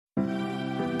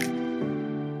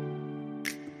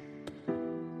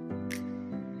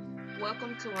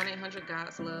Welcome to 1 800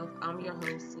 God's Love. I'm your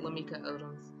host, LaMika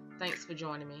Odoms. Thanks for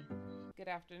joining me. Good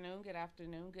afternoon, good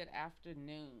afternoon, good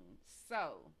afternoon.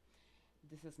 So,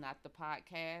 this is not the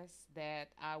podcast that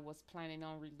I was planning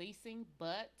on releasing,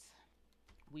 but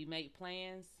we make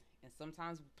plans, and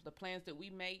sometimes the plans that we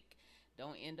make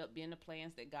don't end up being the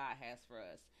plans that God has for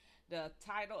us. The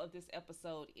title of this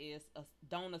episode is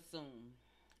Don't Assume.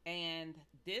 And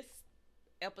this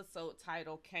episode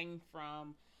title came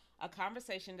from a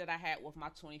conversation that I had with my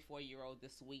 24-year-old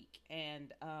this week.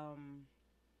 And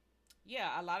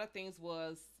yeah, a lot of things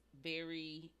was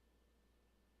very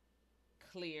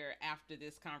clear after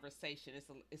this conversation.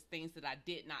 It's things that I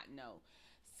did not know.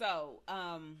 So,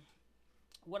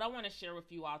 what I want to share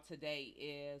with you all today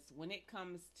is when it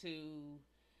comes to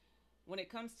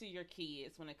your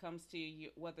kids, when it comes to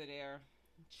whether they're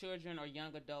children or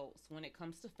young adults, when it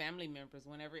comes to family members,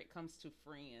 whenever it comes to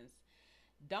friends,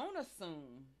 don't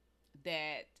assume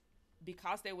that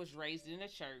because they was raised in a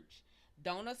church,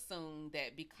 don't assume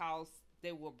that because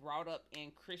they were brought up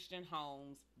in Christian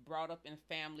homes, brought up in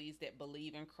families that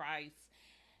believe in Christ,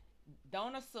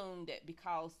 don't assume that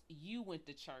because you went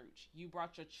to church, you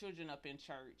brought your children up in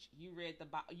church, you read the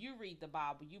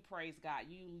Bible, you praise God,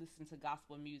 you listen to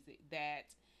gospel music,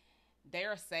 that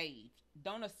they're saved.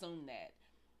 Don't assume that.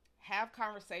 Have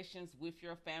conversations with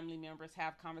your family members,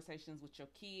 have conversations with your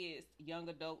kids, young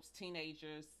adults,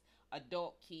 teenagers,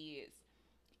 adult kids.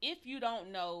 If you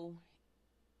don't know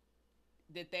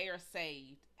that they are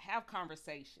saved, have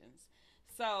conversations.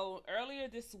 So earlier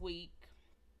this week,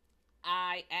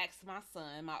 I asked my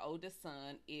son, my oldest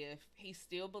son, if he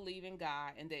still believed in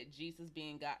God and that Jesus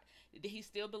being God, did he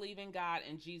still believe in God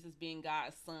and Jesus being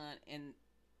God's son, and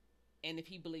if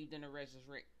he believed in a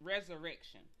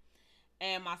resurrection.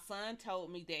 And my son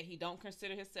told me that he don't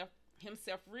consider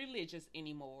himself religious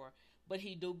anymore, but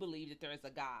he do believe that there is a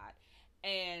God.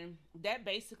 And that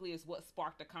basically is what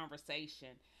sparked the conversation.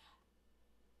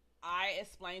 I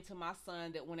explained to my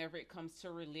son that whenever it comes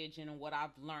to religion and what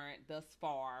I've learned thus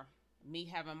far, me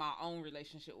having my own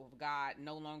relationship with God,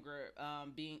 no longer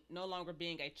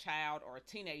being a child or a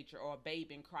teenager or a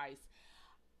babe in Christ,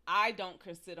 I don't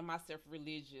consider myself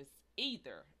religious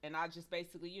either. And I just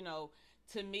basically,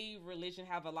 to me, religion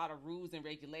have a lot of rules and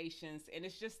regulations, and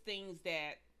it's just things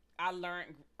that I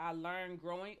learned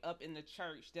growing up in the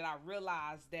church, that I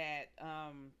realized that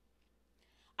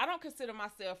I don't consider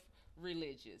myself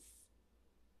religious.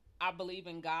 I believe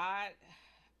in God.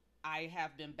 I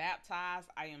have been baptized.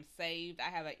 I am saved. I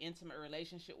have an intimate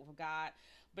relationship with God.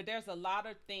 But there's a lot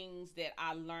of things that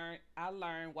I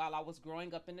learned while I was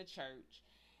growing up in the church.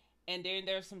 And then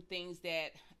there's some things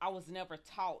that I was never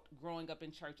taught growing up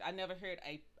in church. I never heard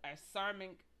a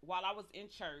sermon while I was in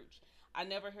church. I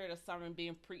never heard a sermon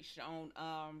being preached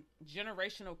on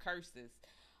generational curses,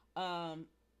 um,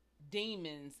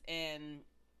 demons, and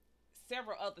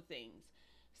several other things.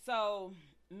 So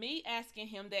me asking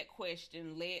him that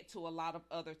question led to a lot of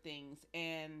other things,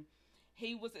 and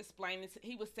he was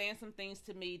saying some things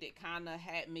to me that kind of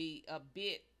had me a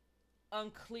bit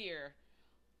unclear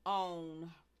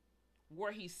on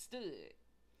where he stood.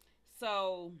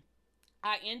 So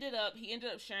he ended up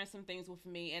sharing some things with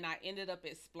me, and I ended up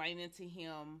explaining to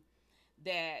him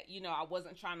that, I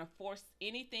wasn't trying to force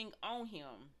anything on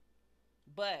him,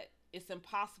 but it's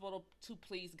impossible to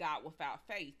please God without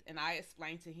faith. And I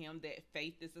explained to him that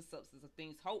faith is the substance of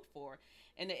things hoped for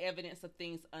and the evidence of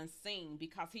things unseen,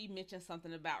 because he mentioned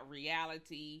something about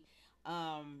reality.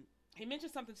 He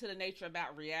mentioned something to the nature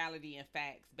about reality and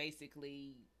facts.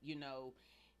 Basically,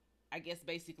 I guess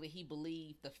basically he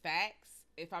believed the facts,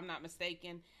 if I'm not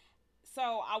mistaken. So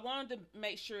I wanted to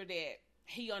make sure that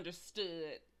he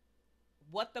understood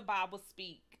what the Bible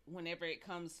speak whenever it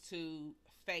comes to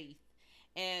faith.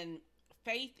 And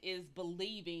faith is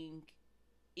believing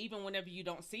even whenever you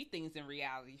don't see things in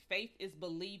reality. Faith is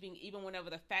believing even whenever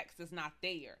the facts is not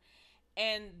there.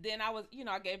 And then I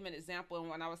gave him an example, and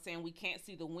when I was saying we can't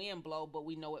see the wind blow, but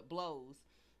we know it blows.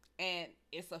 And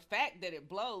it's a fact that it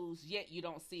blows, yet you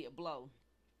don't see it blow.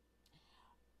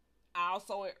 I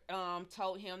also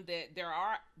told him that there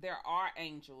are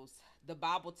angels. The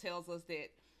Bible tells us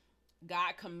that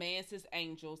God commands his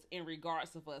angels in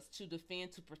regards of us to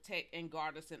defend, to protect, and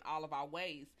guard us in all of our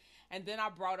ways. And then I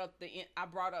brought up the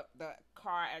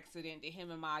car accident that him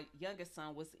and my youngest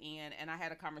son was in, and I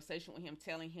had a conversation with him,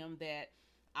 telling him that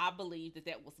I believe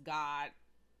that was God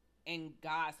and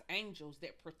God's angels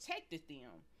that protected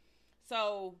them.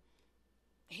 So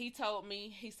he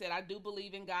said, I do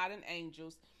believe in God and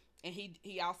angels. And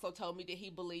he also told me that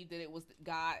he believed that it was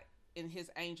God and his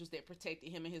angels that protected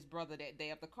him and his brother that day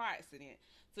of the car accident.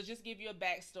 So just give you a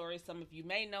backstory. Some of you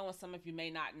may know and some of you may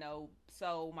not know.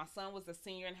 So my son was a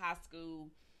senior in high school,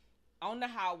 on the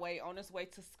highway on his way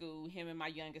to school, him and my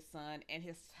youngest son, and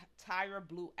his tire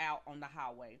blew out on the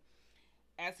highway.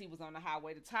 As he was on the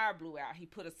highway, the tire blew out. He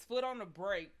put his foot on the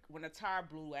brake when the tire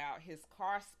blew out. His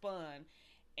car spun,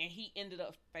 and he ended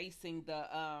up facing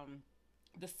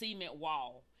the cement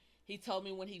wall. He told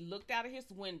me when he looked out of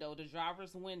his window, the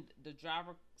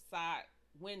driver's side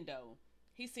window,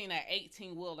 he seen an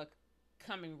 18-wheeler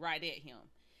coming right at him.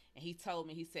 And he told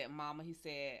me, he said, "Mama," he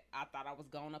said, "I thought I was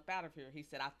going up out of here." He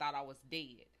said, "I thought I was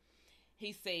dead."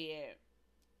 He said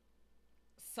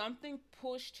something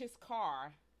pushed his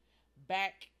car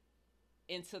back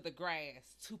into the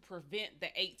grass to prevent the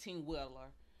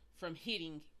 18-wheeler from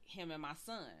hitting him and my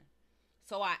son.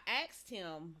 So I asked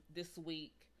him this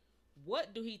week,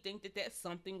 what do he think that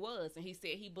something was? And he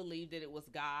said he believed that it was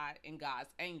God and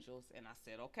God's angels. And I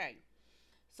said, okay.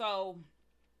 So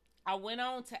I went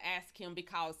on to ask him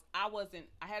because I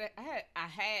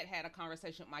had a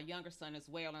conversation with my younger son as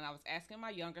well, and I was asking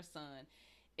my younger son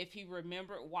if he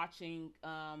remembered watching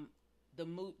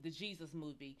the Jesus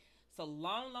movie. So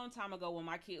long time ago, when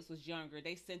my kids was younger,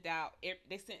 they sent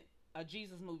a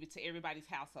Jesus movie to everybody's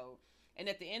household. And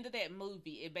at the end of that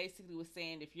movie, it basically was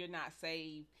saying if you're not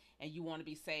saved and you want to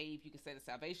be saved, you can say the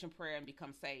salvation prayer and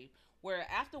become saved. Where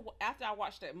after I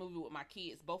watched that movie with my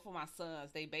kids, both of my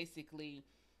sons, they basically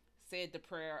said the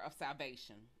prayer of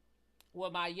salvation.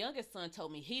 Well, my youngest son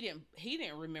told me he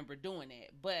didn't remember doing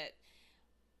that, but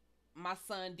my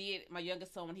son did. My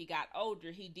youngest son, when he got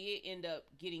older, he did end up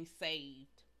getting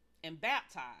saved and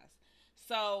baptized.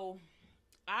 So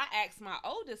I asked my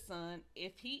oldest son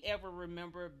if he ever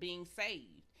remembered being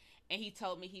saved, and he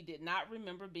told me he did not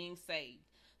remember being saved.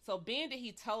 So being that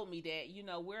he told me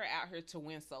that, we're out here to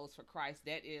win souls for Christ.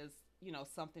 That is,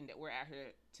 something that we're out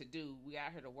here to do. We're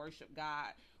out here to worship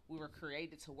God. We were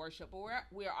created to worship, but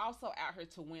we're also out here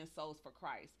to win souls for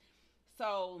Christ.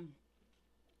 So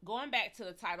going back to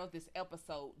the title of this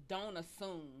episode, don't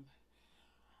assume.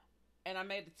 And I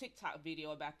made a TikTok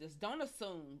video about this. Don't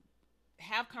assume.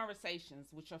 Have conversations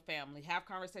with your family. Have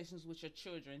conversations with your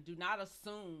children. Do not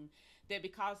assume that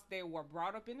because they were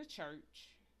brought up in the church,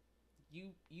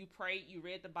 you prayed, you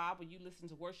read the Bible, you listened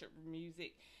to worship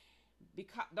music.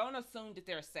 Don't assume that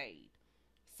they're saved.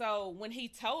 So when he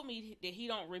told me that he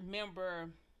don't remember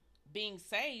being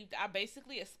saved, I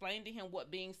basically explained to him what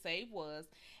being saved was.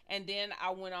 And then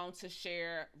I went on to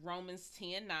share Romans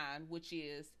 10:9, which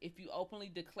is, if you openly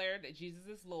declare that Jesus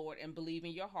is Lord and believe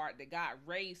in your heart that God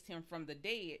raised him from the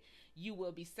dead, you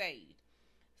will be saved.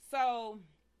 So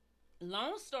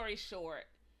long story short,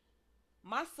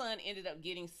 my son ended up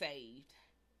getting saved.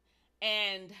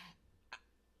 And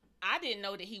I didn't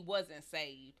know that he wasn't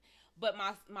saved. But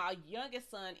my youngest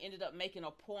son ended up making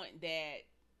a point that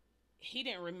he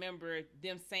didn't remember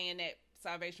them saying that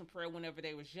salvation prayer whenever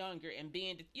they was younger, and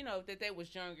being that they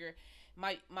was younger.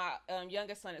 My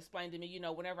youngest son explained to me,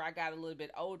 whenever I got a little bit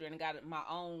older and got my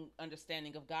own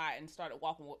understanding of God and started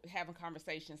having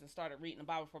conversations and started reading the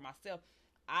Bible for myself,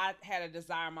 I had a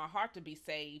desire in my heart to be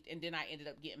saved, and then I ended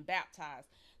up getting baptized.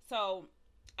 So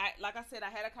like I said, I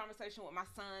had a conversation with my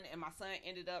son, and my son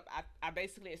ended up, I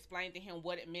basically explained to him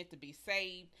what it meant to be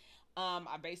saved.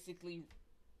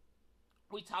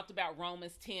 We talked about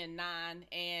Romans 10:9,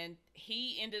 and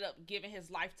he ended up giving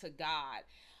his life to God.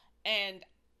 And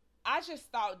I just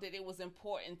thought that it was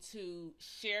important to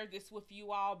share this with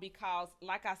you all because,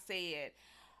 like I said,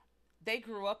 they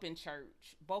grew up in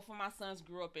church. Both of my sons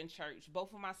grew up in church.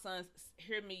 Both of my sons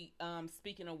hear me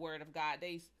speaking the word of God.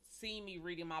 They see me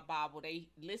reading my Bible. They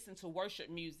listen to worship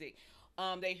music.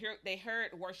 They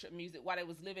heard worship music while they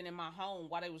was living in my home,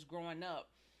 while they was growing up.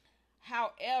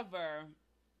 However,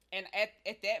 and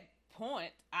at that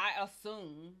point, I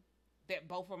assumed that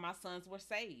both of my sons were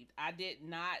saved. I did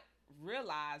not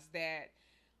realize that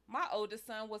my oldest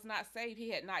son was not saved. He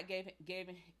had not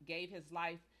gave his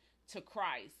life to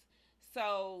Christ.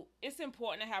 So it's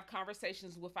important to have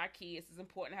conversations with our kids. It's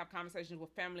important to have conversations with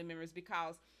family members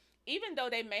because even though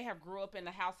they may have grew up in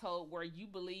a household where you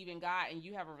believe in God and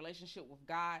you have a relationship with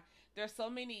God, there's so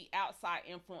many outside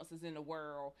influences in the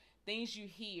world, things you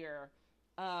hear,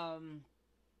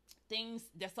 things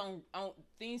that's on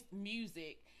things,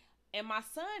 music. And my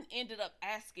son ended up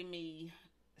asking me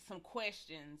some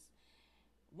questions.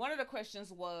 One of the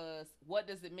questions was, what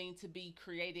does it mean to be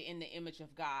created in the image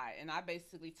of God? And I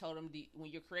basically told him, when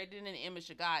you're created in the image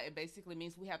of God, it basically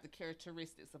means we have the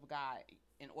characteristics of God.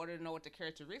 In order to know what the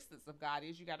characteristics of God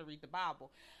is, you got to read the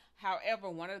Bible. However,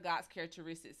 one of God's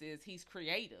characteristics is he's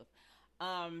creative.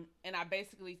 And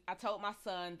I told my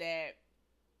son that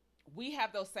we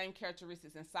have those same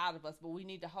characteristics inside of us, but we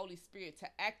need the Holy Spirit to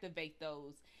activate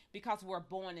those because we're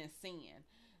born in sin.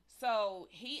 So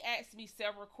he asked me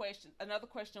several questions. Another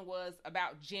question was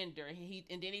about gender.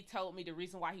 And then he told me the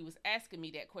reason why he was asking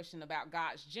me that question about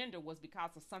God's gender was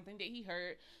because of something that he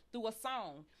heard through a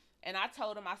song. And I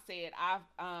told him, I said, I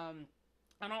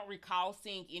don't recall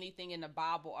seeing anything in the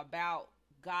Bible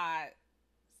God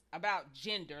about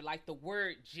gender, like the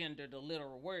word gender, the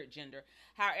literal word gender.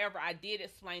 However, I did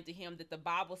explain to him that the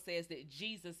Bible says that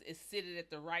Jesus is seated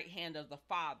at the right hand of the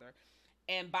Father.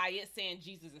 And by it saying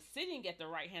Jesus is sitting at the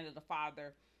right hand of the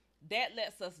Father, that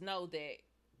lets us know that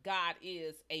God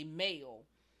is a male.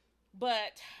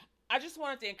 But I just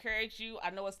wanted to encourage you. I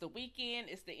know it's the weekend,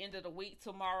 it's the end of the week.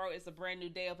 Tomorrow is a brand new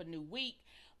day of a new week.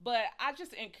 But I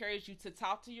just encourage you to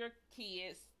talk to your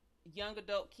kids, young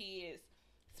adult kids,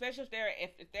 especially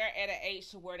if they're at an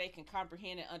age to where they can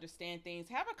comprehend and understand things.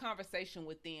 Have a conversation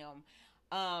with them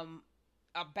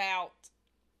about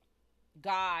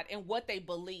God and what they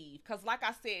believe. Because, like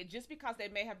I said, just because they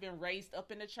may have been raised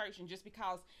up in the church, and just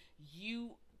because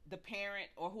you, the parent,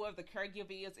 or whoever the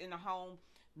caregiver is in the home,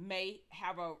 may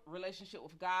have a relationship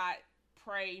with God,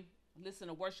 pray, listen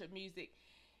to worship music,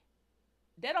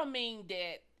 that don't mean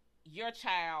that your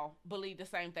child believe the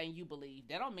same thing you believe.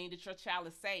 That don't mean that your child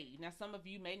is saved. Now, some of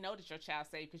you may know that your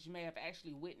child's saved because you may have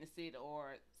actually witnessed it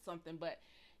or something. But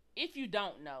if you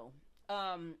don't know,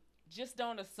 just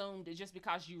don't assume that just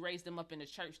because you raised them up in the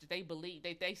church that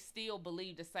they still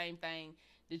believe the same thing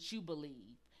that you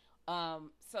believe.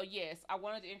 So yes, I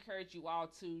wanted to encourage you all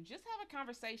to just have a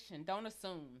conversation. Don't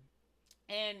assume.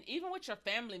 And even with your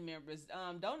family members,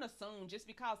 don't assume just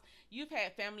because you've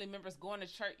had family members going to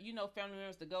church, family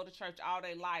members that go to church all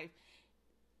their life,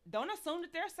 don't assume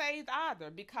that they're saved either,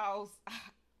 because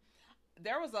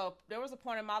there was a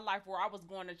point in my life where I was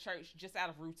going to church just out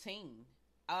of routine.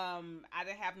 I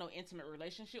didn't have no intimate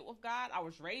relationship with God. I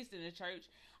was raised in the church.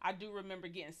 I do remember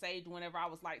getting saved whenever I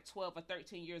was like 12 or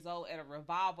 13 years old at a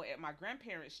revival at my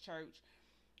grandparents' church.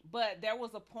 But there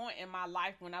was a point in my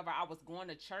life whenever I was going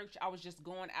to church, I was just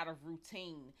going out of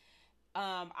routine.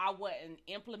 I wasn't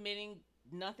implementing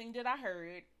nothing that I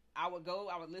heard. I would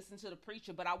listen to the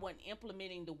preacher, but I wasn't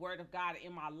implementing the word of God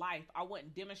in my life. I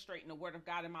wasn't demonstrating the word of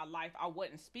God in my life. I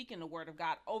wasn't speaking the word of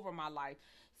God over my life.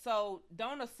 So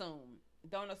don't assume.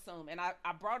 Don't assume. And I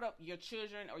brought up your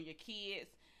children or your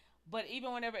kids. But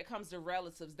even whenever it comes to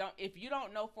relatives, if you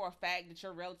don't know for a fact that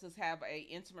your relatives have a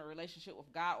intimate relationship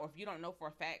with God, or if you don't know for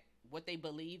a fact what they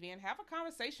believe in, have a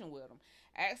conversation with them.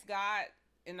 Ask God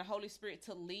and the Holy Spirit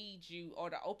to lead you or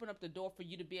to open up the door for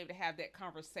you to be able to have that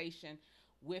conversation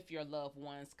with your loved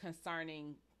ones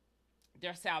concerning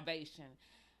their salvation.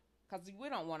 Because we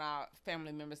don't want our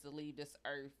family members to leave this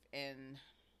earth and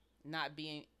not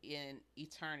be in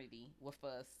eternity with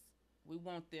us. We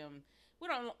want them.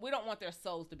 We don't want their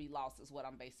souls to be lost, is what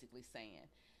I'm basically saying.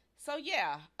 So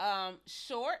yeah,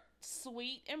 short,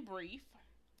 sweet, and brief.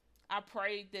 I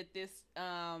pray that this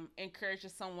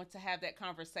encourages someone to have that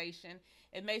conversation.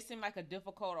 It may seem like a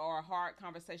difficult or a hard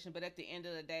conversation, but at the end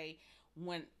of the day,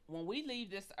 when we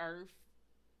leave this earth,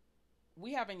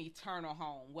 we have an eternal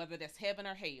home, whether that's heaven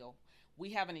or hell.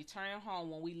 We have an eternal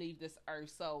home when we leave this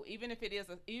earth. So even if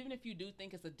you do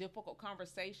think it's a difficult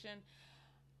conversation,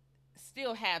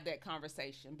 still have that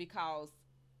conversation, because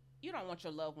you don't want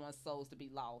your loved ones' souls to be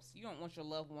lost. You don't want your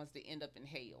loved ones to end up in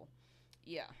hell.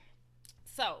 Yeah.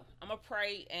 So I'm gonna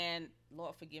pray, and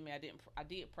Lord forgive me. I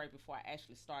did pray before I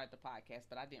actually started the podcast,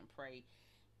 but I didn't pray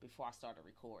before I started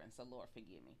recording. So Lord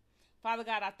forgive me. Father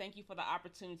God, I thank you for the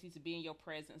opportunity to be in your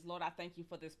presence. Lord, I thank you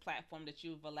for this platform that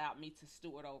you've allowed me to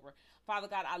steward over. Father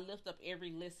God, I lift up every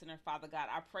listener, Father God.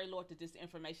 I pray, Lord, that this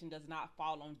information does not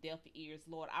fall on deaf ears.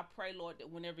 Lord, I pray, Lord,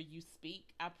 that whenever you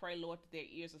speak, I pray, Lord, that their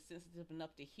ears are sensitive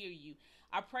enough to hear you.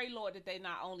 I pray, Lord, that they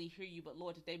not only hear you, but,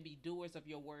 Lord, that they be doers of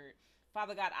your word.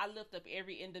 Father God, I lift up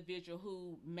every individual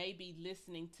who may be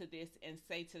listening to this and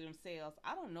say to themselves,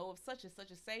 I don't know if such and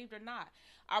such is saved or not.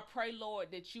 I pray, Lord,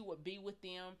 that you would be with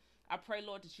them. I pray,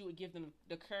 Lord, that you would give them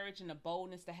the courage and the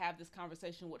boldness to have this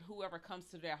conversation with whoever comes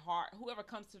to their heart, whoever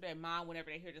comes to their mind whenever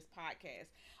they hear this podcast.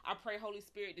 I pray, Holy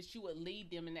Spirit, that you would lead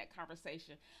them in that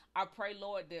conversation. I pray,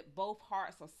 Lord, that both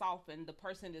hearts are softened, the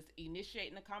person that's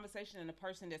initiating the conversation and the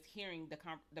person that's hearing,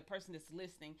 the person that's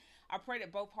listening. I pray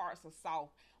that both hearts are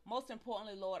soft. Most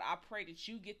importantly, Lord, I pray that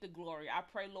you get the glory. I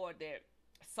pray, Lord, that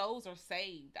souls are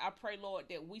saved. I pray, Lord,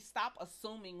 that we stop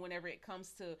assuming whenever it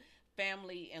comes to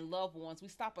family and loved ones. We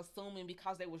stop assuming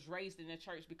because they was raised in the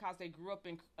church, because they grew up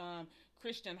in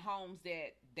Christian homes,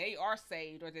 that they are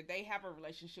saved or that they have a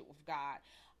relationship with God.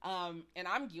 And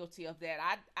I'm guilty of that.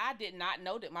 I did not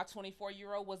know that my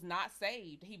 24-year-old was not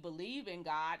saved. He believed in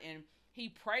God and he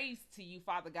prays to you,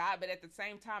 Father God, but at the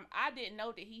same time, I didn't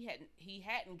know that he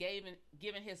hadn't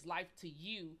given his life to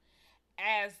you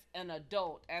as an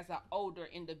adult, as an older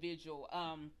individual.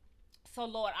 So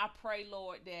Lord, I pray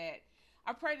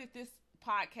that this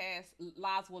podcast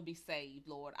lives will be saved,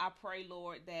 Lord. I pray,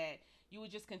 Lord, that you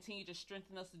would just continue to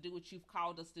strengthen us to do what you've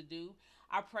called us to do.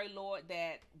 I pray, Lord,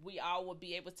 that we all will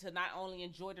be able to not only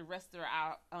enjoy the rest of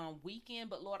our weekend,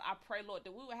 but Lord, I pray, Lord,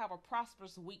 that we will have a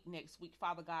prosperous week next week,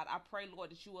 Father God. I pray,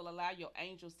 Lord, that you will allow your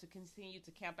angels to continue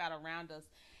to camp out around us.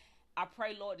 I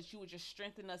pray, Lord, that you would just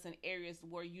strengthen us in areas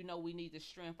where you know we need the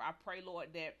strength. I pray, Lord,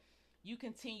 that you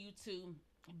continue to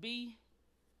be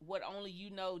what only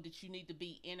you know that you need to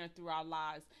be in and through our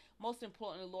lives. Most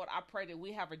importantly, Lord, I pray that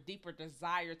we have a deeper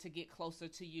desire to get closer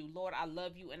to you. Lord, I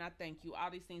love you and I thank you.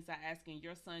 All these things I ask in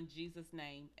your son Jesus'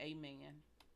 name. Amen.